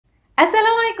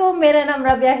Assalamualaikum, मेरा नाम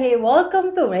Rabia है.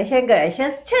 Welcome to Malaysian Garage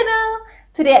channel.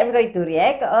 Today I'm going to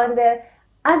react on the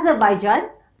Azerbaijan,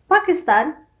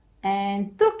 Pakistan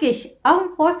and Turkish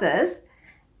armed forces,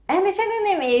 and the channel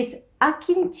name is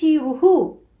AKINCI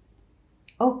RUHU.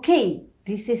 Okay,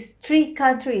 this is 3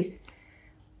 countries.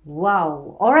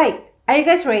 Wow. Alright, are you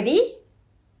guys ready?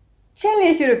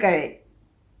 चलिए शुरू करें.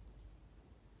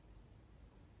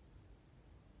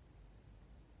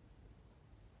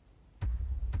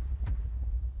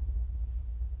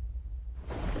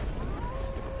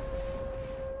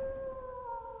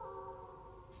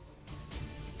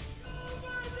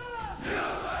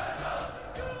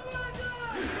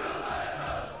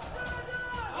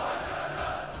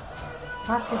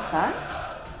 Pakistan,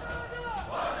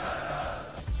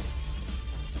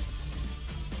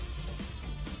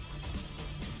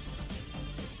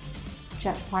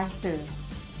 jet fighter.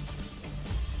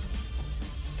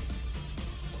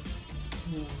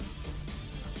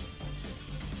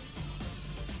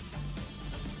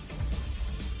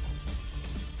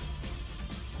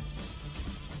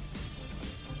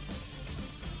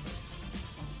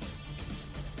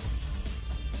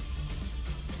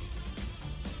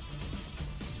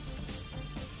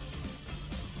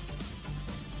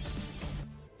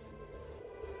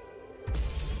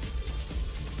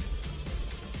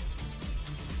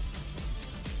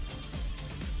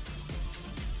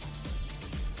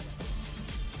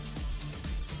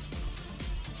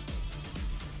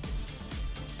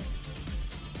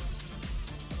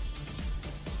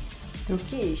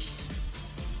 Turkish.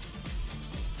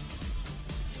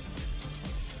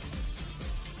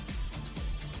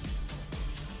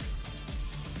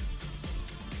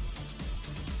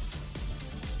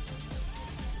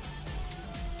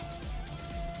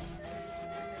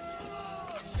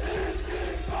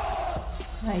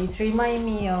 It reminds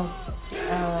me of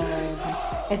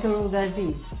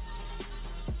Ghazi.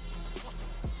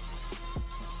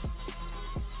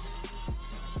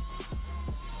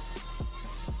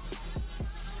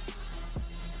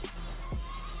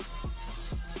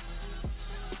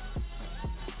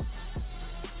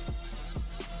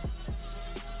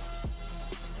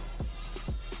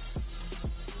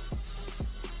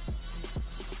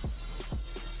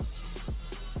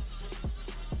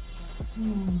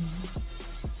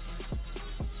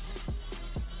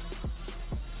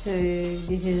 So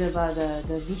this is about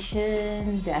the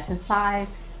vision, the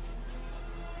exercise.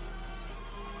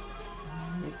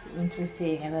 It's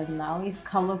interesting, and then now it's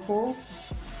colorful.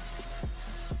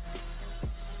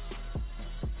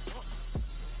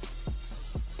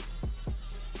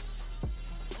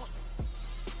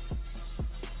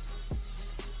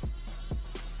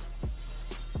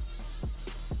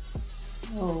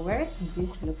 Oh, where is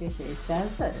this location? It's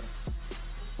desert.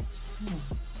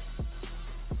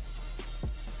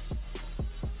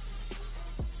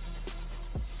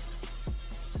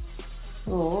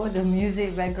 Oh, the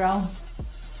music background.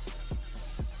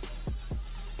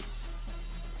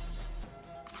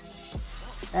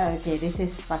 Okay, this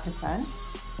is Pakistan.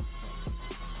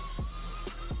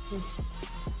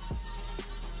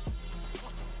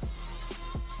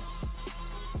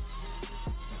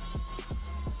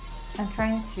 I'm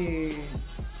trying to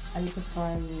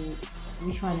identify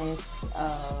which one is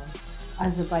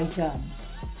Azerbaijan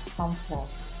armed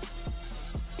force.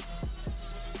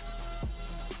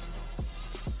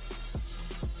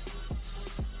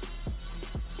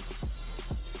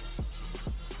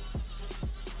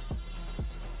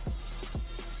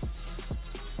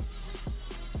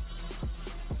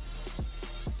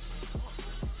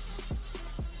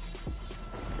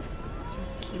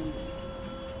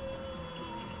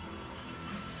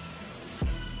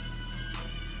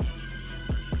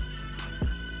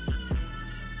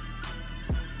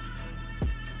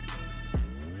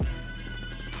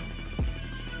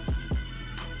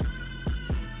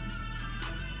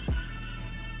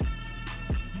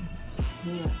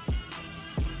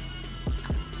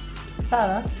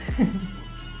 Start, huh?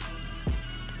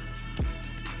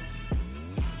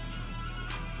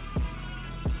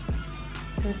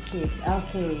 Turkish.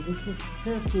 Okay, this is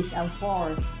Turkish armed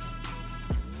force.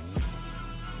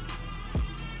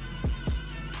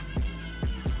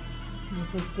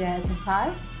 This is the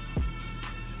exercise.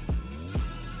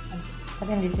 I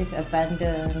think this is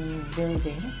abandoned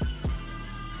building.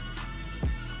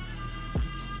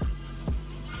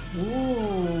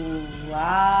 Ooh,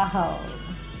 wow.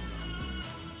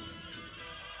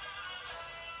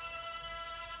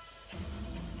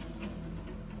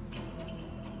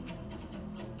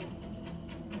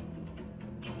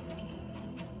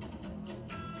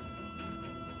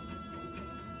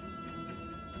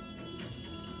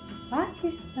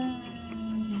 Pakistan.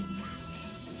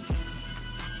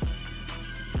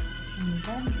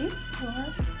 And this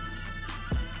one.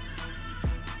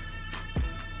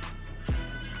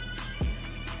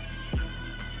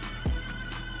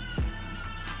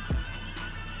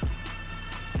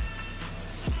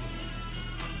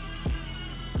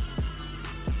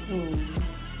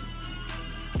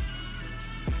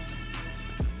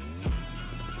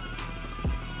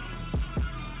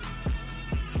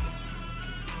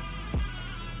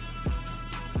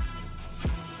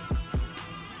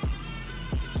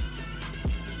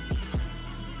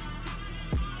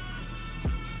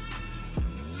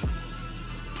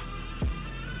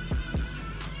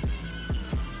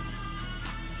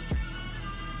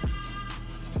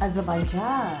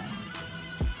 Azerbaijan.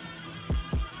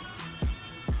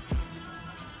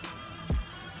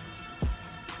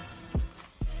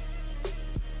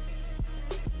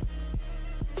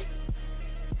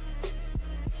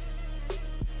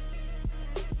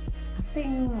 I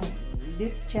think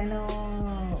this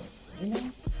channel,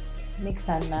 mix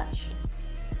and match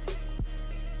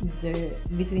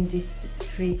between these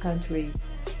three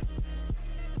countries,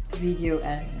 video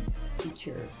and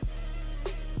pictures.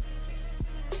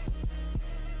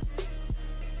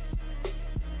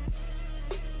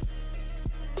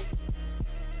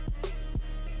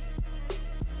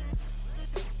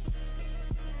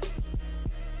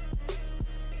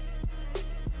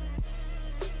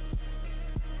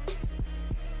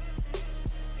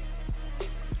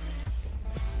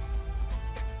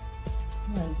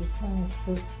 This one is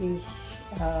Turkish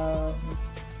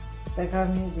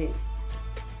background music.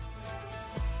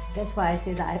 That's why I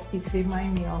say that it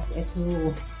reminds me of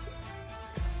Ertuğrul.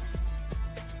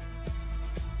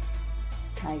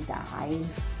 Skydive.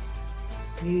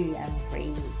 Really, I'm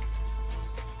afraid.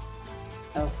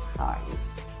 Oh, hard.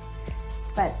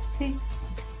 But seems,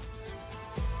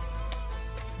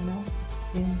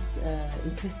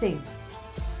 interesting.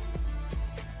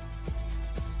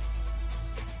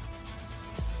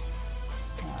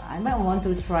 I might want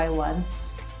to try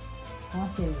once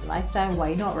in a lifetime.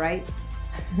 Why not, right?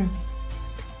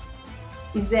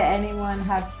 Is there anyone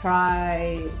have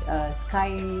tried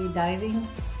skydiving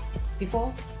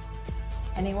before?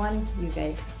 Anyone? You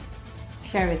guys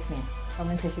share with me.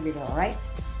 Comment section below, alright?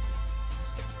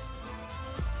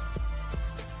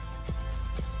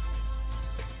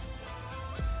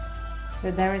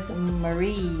 So there is a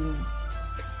Marine,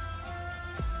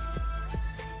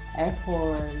 Air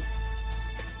Force.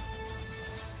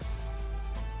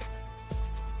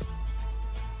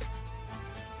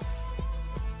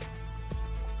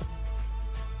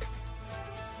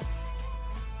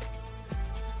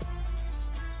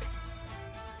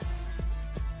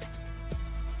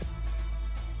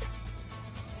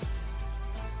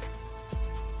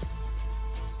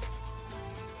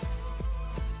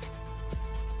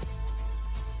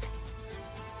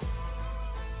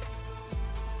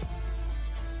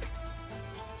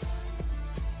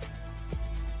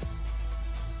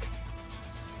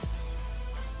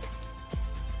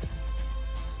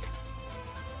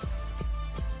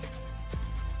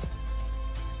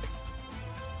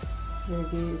 So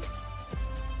this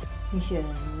mission,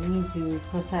 we need to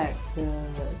protect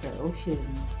the ocean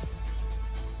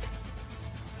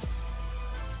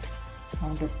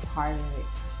from the pirate.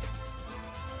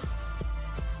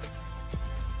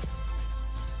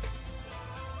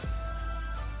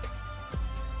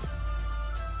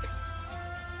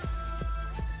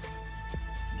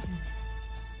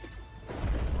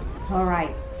 All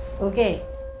right, okay,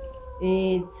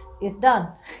 it's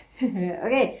done.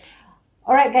 Okay.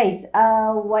 All right, guys,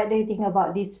 what do you think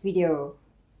about this video?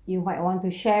 You might want to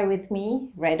share with me.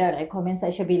 Write down in the comment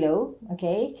section below.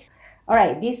 Okay. All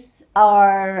right, these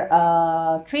are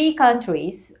three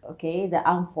countries. Okay, the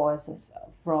armed forces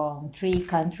from three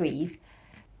countries.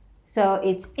 So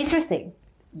it's interesting.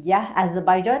 Yeah,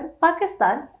 Azerbaijan,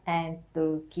 Pakistan, and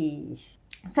Turkey.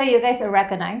 So you guys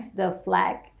recognize the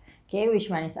flag. Okay, which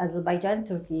one is Azerbaijan,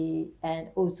 Turkey, and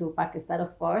also Pakistan,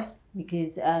 of course,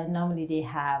 because normally they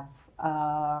have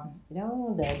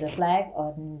the flag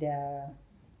on their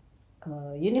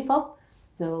uniform.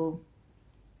 So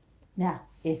yeah,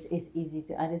 it's easy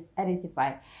to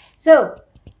identify. So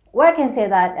what I can say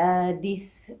that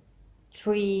these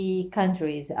three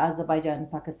countries, Azerbaijan,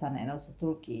 Pakistan, and also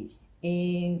Turkey,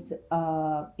 is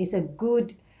a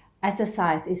good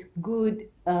exercise. It's good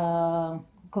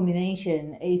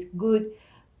combination. It's good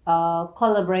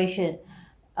collaboration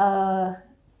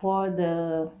for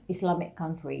the Islamic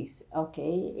countries.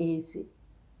 Okay, it's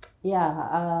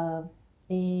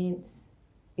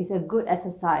a good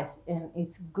exercise, and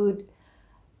it's good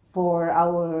for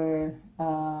our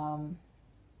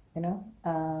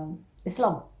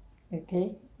Islam.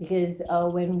 Okay, because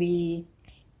when we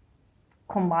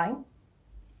combine,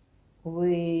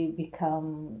 we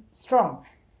become strong.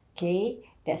 Okay,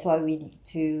 that's why we need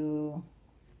to,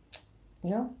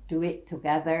 do it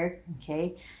together.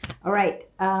 Okay, all right.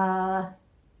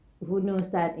 Who knows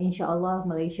that inshallah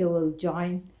Malaysia will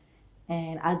join,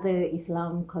 and other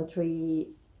Islam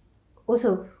country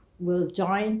also will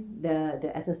join the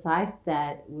exercise.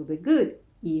 That will be good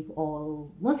if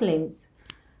all Muslims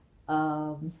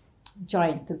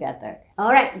join together.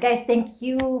 All right, guys, thank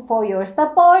you for your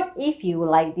support. If you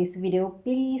like this video,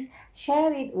 please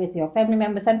share it with your family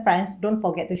members and friends. Don't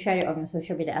forget to share it on your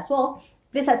social media as well.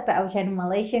 Please subscribe our channel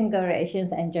Malaysian Girl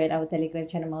Reactions and join our Telegram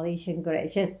channel Malaysian Girl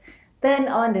Reactions. Turn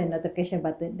on the notification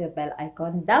button, the bell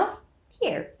icon down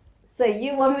here, so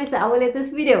you won't miss our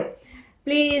latest video.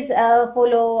 Please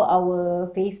follow our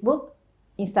Facebook,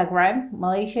 Instagram,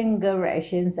 Malaysian Girl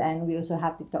Reactions, and we also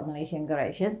have TikTok, Malaysian Girl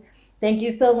Reactions. Thank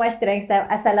you so much. Till next time.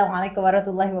 Assalamualaikum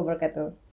warahmatullahi wabarakatuh.